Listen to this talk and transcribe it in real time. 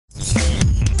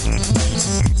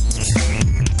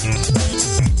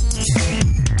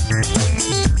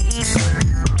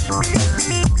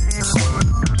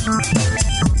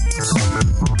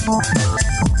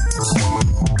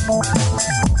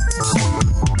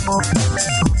I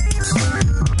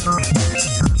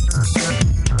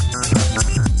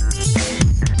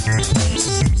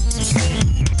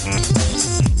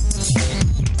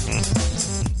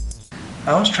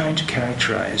was trying to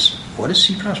characterize what is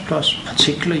C++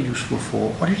 particularly useful for,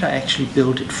 what did I actually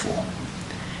build it for,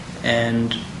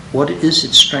 and what is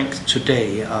its strength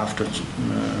today after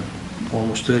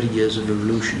almost 30 years of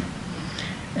evolution,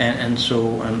 and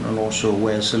also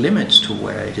where's the limits to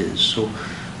where it is. So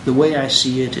the way I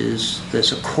see it is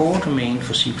there's a core domain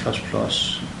for C++,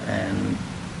 and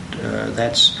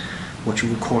that's what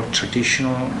you would call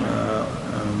traditional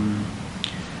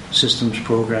systems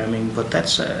programming, but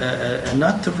that's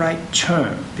not the right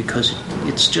term, because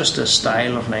it's just a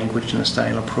style of language and a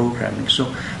style of programming.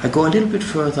 So I go a little bit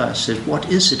further. I said, what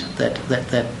is it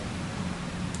that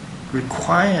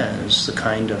requires the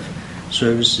kind of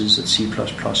services that C++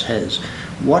 has?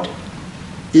 What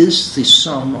is the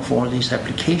sum of all these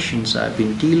applications I've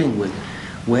been dealing with?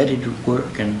 Where did it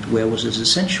work and where was it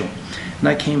essential? And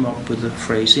I came up with the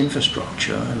phrase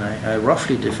infrastructure, and I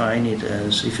roughly define it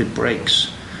as if it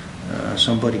breaks,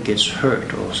 somebody gets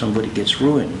hurt or somebody gets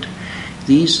ruined.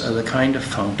 These are the kind of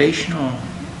foundational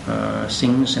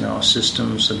things in our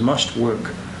systems that must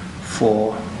work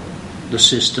for the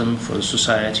system, for the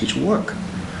society to work.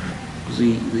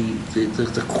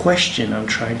 The question I'm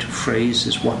trying to phrase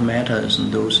is what matters in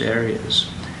those areas.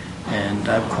 And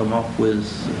I've come up with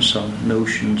some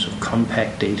notions of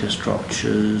compact data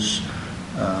structures,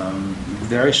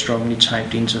 very strongly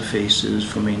typed interfaces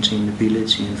for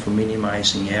maintainability and for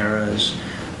minimizing errors,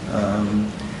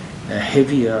 a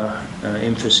heavier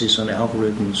emphasis on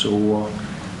algorithms over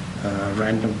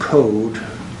random code,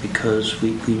 because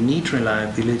we need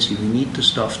reliability, we need the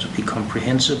stuff to be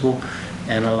comprehensible,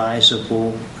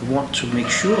 analyzable. We want to make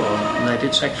sure that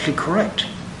it's actually correct.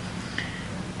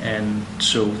 And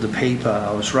so the paper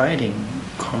I was writing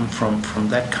come from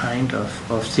that kind of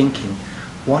thinking.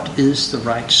 What is the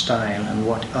right style, and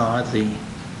what are the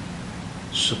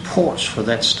supports for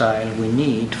that style we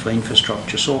need for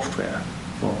infrastructure software,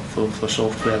 for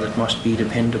software that must be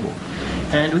dependable?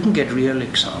 And we can get real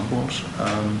examples,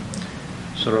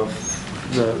 sort of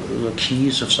the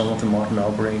keys of some of the modern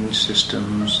operating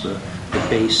systems, the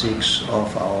basics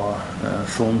of our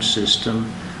phone system,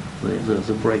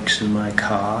 the brakes in my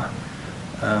car.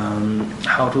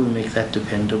 How do we make that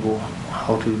dependable?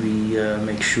 How do we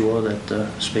make sure that the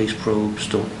space probes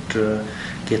don't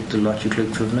get the logical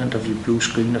equivalent of the blue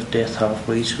screen of death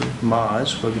halfway to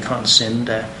Mars, where we can't send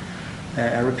a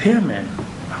repairman?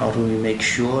 How do we make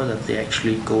sure that they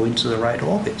actually go into the right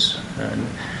orbits? And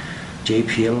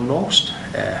JPL lost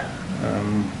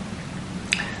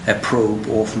a probe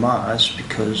off Mars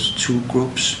because two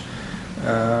groups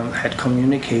had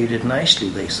communicated nicely,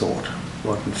 they thought.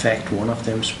 But in fact, one of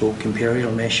them spoke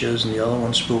imperial measures and the other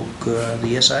one spoke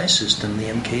the SI system, the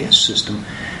MKS system.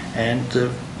 And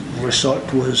the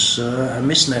result was a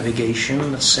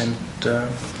misnavigation that sent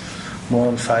more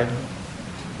than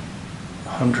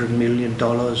 $500 million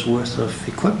worth of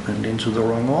equipment into the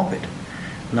wrong orbit.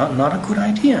 Not a good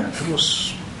idea. It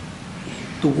was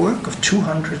the work of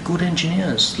 200 good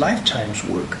engineers, lifetime's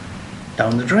work,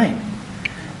 down the drain.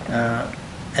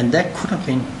 And that could have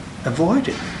been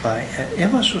avoided by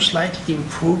ever so slightly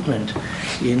improvement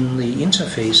in the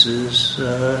interfaces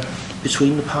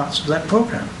between the parts of that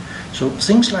program. So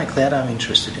things like that I'm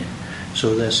interested in.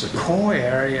 So there's a core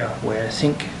area where I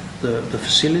think the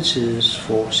facilities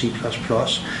for C++,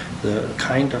 the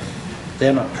kind of,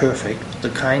 they're not perfect, but the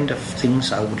kind of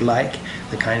things I would like,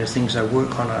 the kind of things I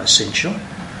work on are essential.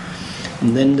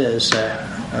 And then there's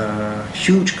a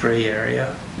huge gray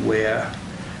area where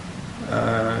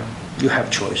you have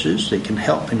choices. They can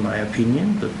help, in my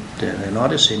opinion, but they're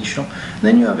not essential.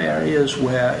 Then you have areas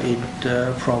where it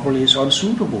probably is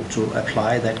unsuitable to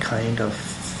apply that kind of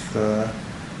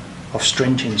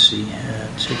stringency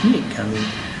technique. I mean,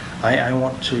 I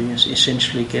want to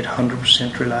essentially get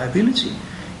 100% reliability.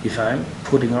 If I'm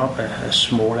putting up a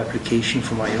small application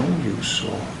for my own use,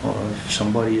 or if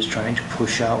somebody is trying to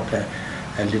push out a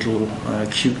little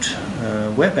cute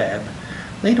web app,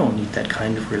 they don't need that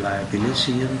kind of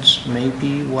reliability, and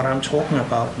maybe what I'm talking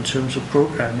about in terms of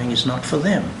programming is not for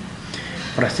them.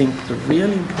 But I think the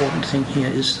really important thing here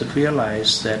is to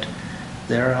realize that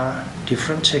there are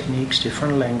different techniques,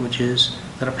 different languages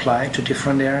that apply to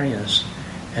different areas,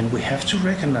 and we have to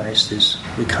recognize this.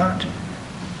 We can't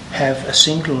have a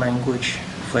single language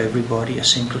for everybody, a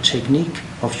single technique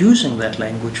of using that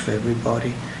language for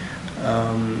everybody.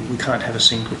 We can't have a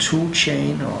single tool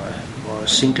chain or a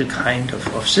single kind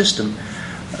of system.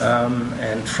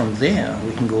 And from there,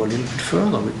 we can go a little bit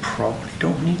further. We probably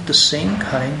don't need the same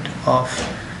kind of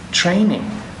training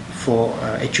for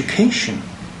education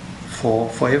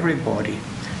for everybody.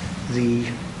 The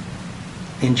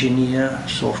engineer,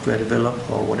 software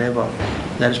developer, or whatever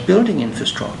that is building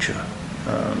infrastructure,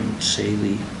 say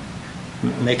the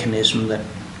mechanism that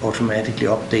automatically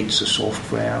updates the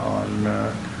software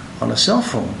on a cell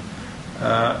phone,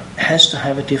 has to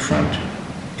have a different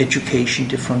education,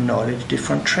 different knowledge,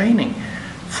 different training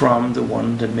from the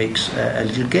one that makes a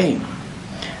little game.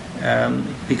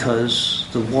 Because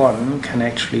the one can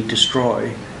actually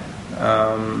destroy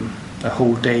a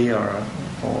whole day or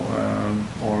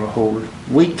a whole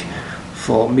week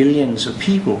for millions of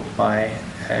people by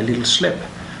a little slip.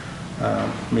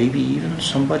 Maybe even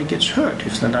somebody gets hurt.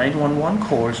 If the 911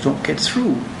 calls don't get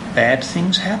through, bad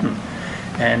things happen.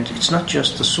 And it's not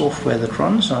just the software that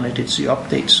runs on it, it's the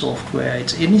update software,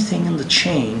 it's anything in the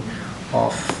chain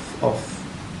of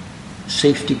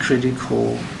safety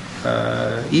critical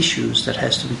issues that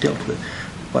has to be dealt with.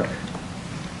 But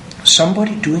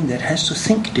somebody doing that has to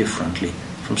think differently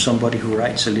from somebody who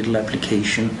writes a little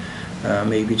application,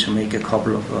 maybe to make a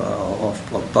couple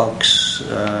of bugs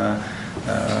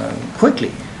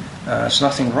quickly. There's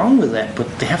nothing wrong with that,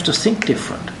 but they have to think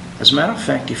different. As a matter of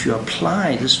fact, if you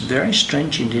apply this very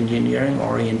stringent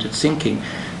engineering-oriented thinking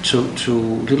to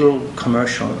little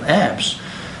commercial apps,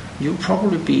 you'll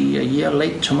probably be a year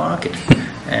late to market,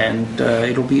 and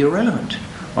it'll be irrelevant.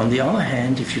 On the other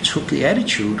hand, if you took the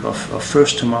attitude of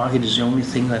first to market is the only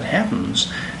thing that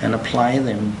happens and apply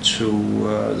them to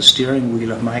the steering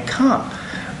wheel of my car,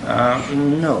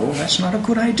 no, that's not a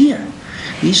good idea.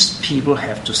 These people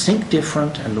have to think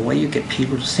different, and the way you get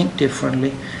people to think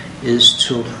differently is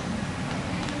to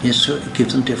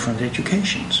give them different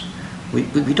educations.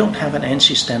 We don't have an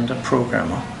ANSI standard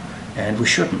programmer, and we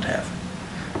shouldn't have.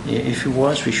 If it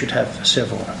was, we should have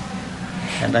several.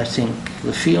 And I think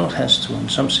the field has to, in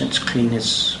some sense, clean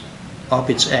up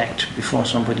its act before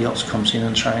somebody else comes in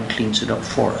and try and cleans it up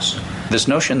for us. This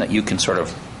notion that you can sort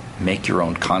of make your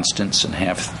own constants and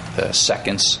have the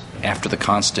seconds after the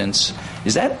constants,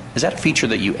 is that a feature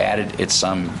that you added at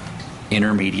some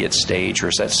intermediate stage, or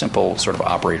is that simple sort of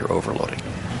operator overloading?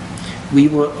 We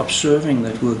were observing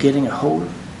that we were getting a whole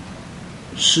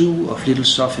zoo of little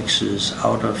suffixes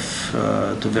out of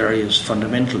the various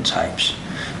fundamental types.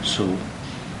 So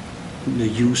the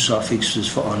U suffix is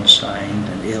for unsigned,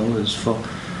 and L is for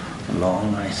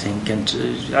long, I think, and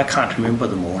I can't remember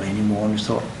them all anymore. And we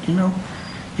thought,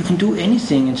 you can do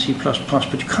anything in C++,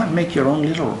 but you can't make your own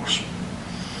literals.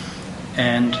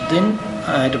 And then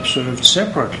I'd observed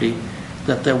separately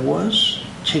that there was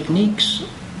techniques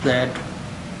that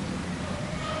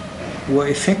were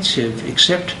effective,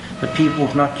 except that people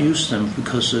would not use them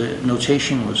because the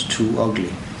notation was too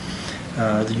ugly.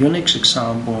 The Unix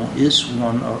example is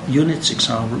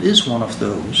one of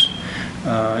those.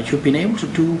 You've been able to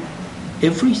do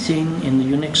everything in the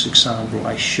Unix example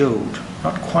I showed,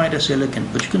 not quite as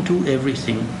elegant, but you can do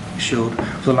everything I showed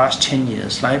for the last 10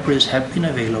 years. Libraries have been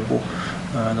available.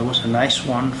 There was a nice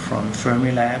one from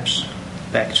Fermi Labs,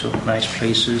 back to nice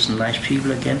places and nice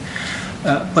people again.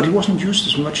 But it wasn't used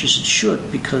as much as it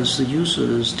should because the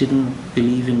users didn't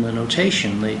believe in the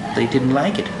notation. They didn't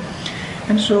like it.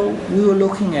 And so we were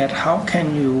looking at how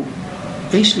can you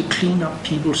basically clean up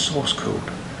people's source code.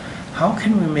 How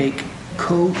can we make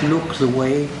code look the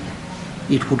way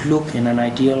it would look in an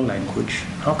ideal language?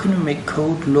 How can we make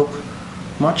code look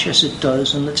much as it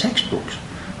does in the textbooks?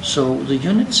 So the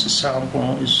Unix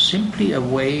example is simply a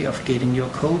way of getting your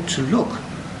code to look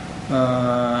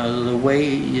the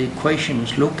way the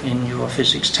equations look in your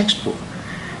physics textbook.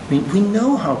 I mean, we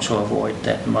know how to avoid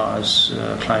that Mars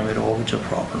climate orbiter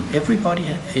problem. Everybody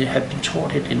had been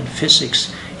taught it in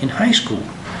physics in high school.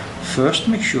 First,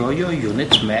 make sure your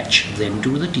units match, then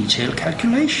do the detailed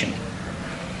calculation.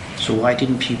 So why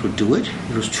didn't people do it?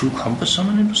 It was too cumbersome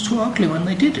and it was too ugly when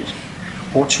they did it,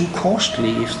 or too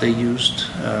costly if they used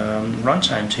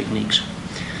runtime techniques.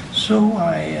 So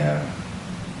I,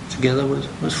 together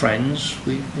with friends,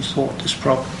 we thought this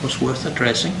problem was worth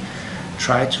addressing,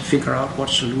 tried to figure out what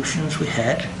solutions we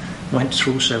had, went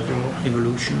through several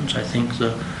evolutions. I think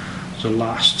the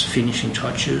last finishing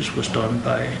touches was done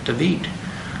by David.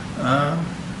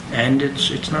 And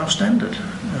it's now standard.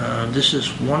 This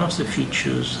is one of the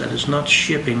features that is not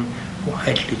shipping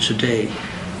widely today.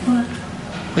 But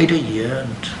wait a year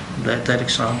and that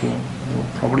example will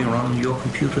probably run on your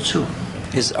computer too.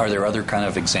 Are there other kind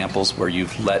of examples where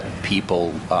you've let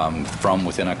people from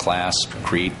within a class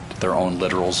create their own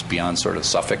literals beyond sort of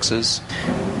suffixes?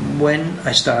 When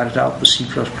I started out with C++,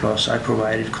 I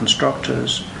provided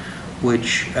constructors,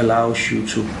 which allows you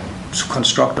to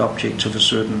construct objects of a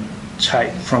certain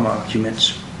type from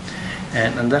arguments.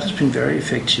 And that has been very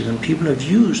effective, and people have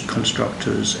used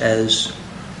constructors as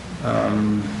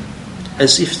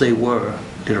if they were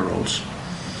literals,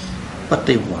 but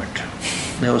they weren't.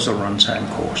 There was a runtime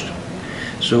cost.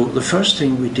 So the first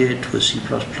thing we did with C++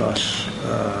 OX,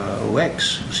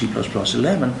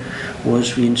 C++11,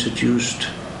 was we introduced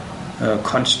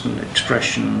constant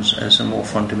expressions as a more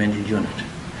fundamental unit.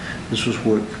 This was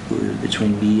work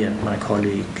between me and my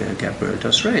colleague Gabriel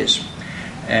das Reis.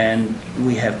 And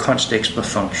we have const expert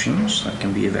functions that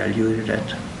can be evaluated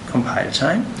at compile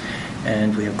time.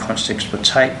 And we have const expert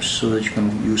types so that you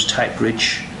can use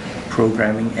type-rich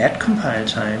programming at compile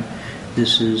time.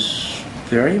 This is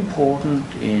very important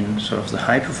in sort of the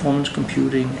high-performance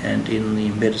computing and in the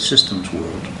embedded systems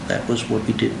world. That was what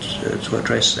we did to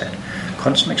address that.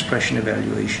 Constant expression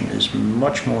evaluation is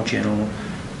much more general,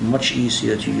 much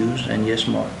easier to use, and yes,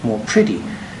 more pretty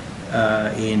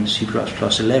in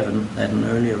C++11 than in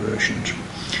earlier versions.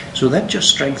 So that just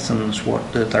strengthens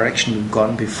what the direction we've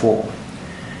gone before.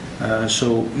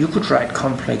 So you could write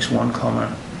complex 1,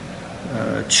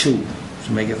 2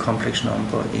 to make a complex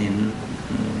number in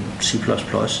C++ in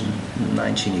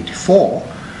 1984.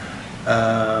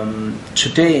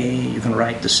 Today you can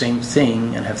write the same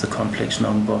thing and have the complex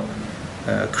number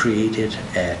created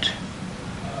at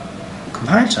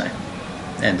compile time,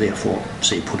 and therefore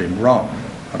say put in ROM.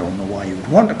 I don't know why you would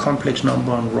want a complex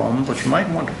number on ROM, but you might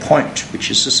want a point, which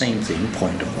is the same thing,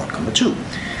 point of 1, 2.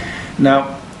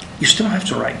 Now, you still have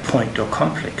to write point or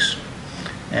complex.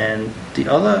 And the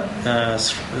other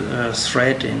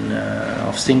thread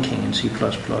of thinking in C++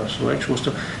 was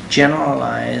to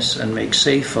generalize and make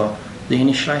safer the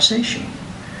initialization.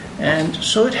 And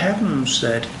so it happens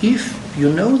that if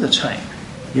you know the type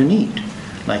you need,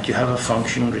 like you have a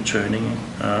function returning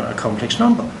a complex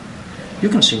number, you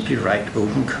can simply write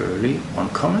open curly 1,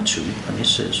 2, and it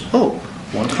says, oh,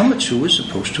 1, 2 is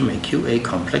supposed to make you a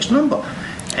complex number,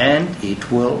 and it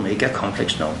will make a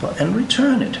complex number and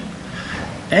return it.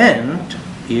 And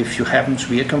if you happen to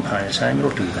be at compile time, it will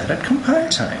do that at compile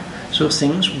time. So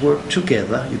things work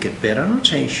together, you get better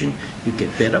notation, you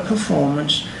get better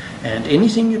performance, and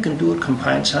anything you can do at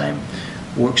compile time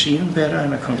works even better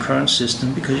in a concurrent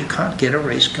system because you can't get a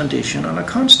race condition on a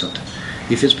constant.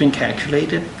 If it's been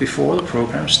calculated before the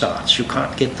program starts, you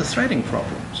can't get the threading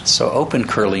problems. So open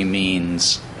curly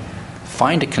means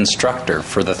find a constructor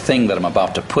for the thing that I'm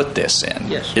about to put this in.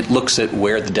 Yes. It looks at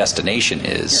where the destination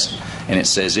is, yes, and it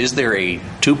says, is there a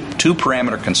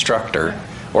two-parameter constructor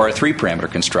or a 3-parameter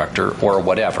constructor or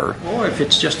whatever? Or if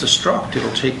it's just a struct,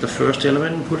 it'll take the first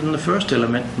element and put it in the first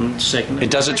element and the second.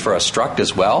 It does it for a struct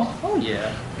as well? Oh,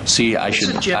 yeah. See, I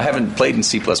haven't played in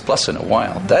C++ in a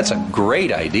while. That's a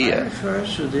great idea. I refer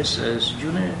to this as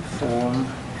uniform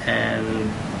and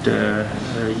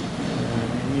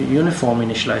uniform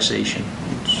initialization.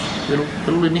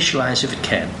 It'll initialize if it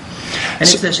can.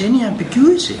 And if there's any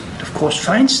ambiguity, it of course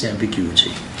finds the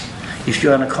ambiguity. If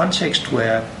you're in a context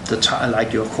where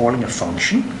like you're calling a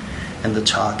function and the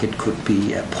target could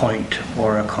be a point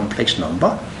or a complex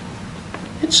number,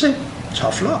 it's a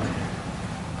tough luck.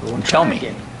 Go and tell try me.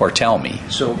 Again. Or tell me.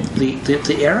 So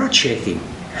the error checking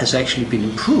has actually been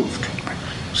improved.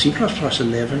 C++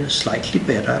 11 is slightly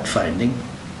better at finding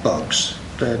bugs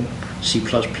than C++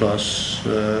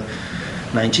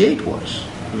 98 was.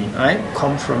 I mean, I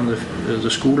come from the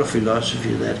school of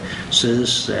philosophy that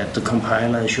says that the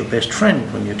compiler is your best friend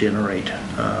when you generate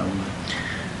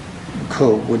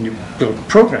code, when you build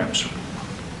programs.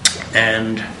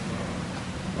 And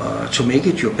to make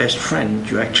it your best friend,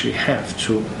 you actually have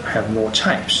to have more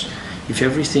types. If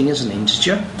everything is an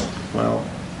integer, well,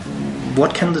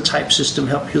 what can the type system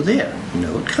help you there?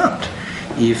 No, it can't.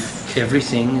 If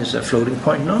everything is a floating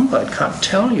point number, it can't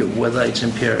tell you whether it's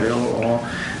imperial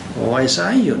or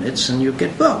SI units, and you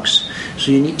get bugs.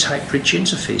 So you need type-rich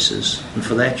interfaces, and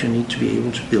for that you need to be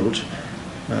able to build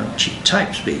cheap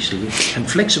types, basically, and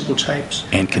flexible types.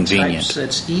 And convenient. Types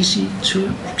that's easy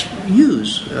to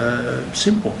use,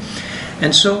 simple.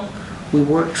 And so we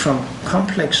worked from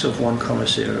complex of 1,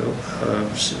 0,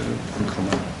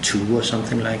 1,2 or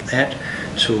something like that,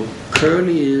 to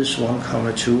curly is 1,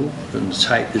 2, and the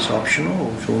type is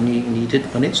optional, it's only needed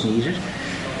when it's needed.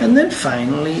 And then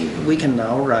finally, we can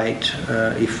now write,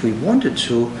 if we wanted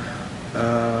to,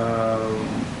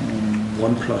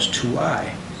 1 plus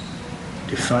 2i.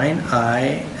 Define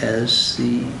I as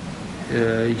the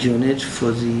unit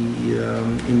for the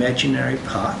imaginary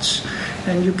parts,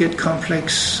 and you get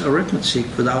complex arithmetic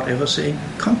without ever saying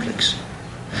complex.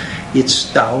 It's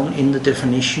down in the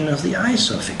definition of the I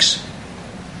suffix.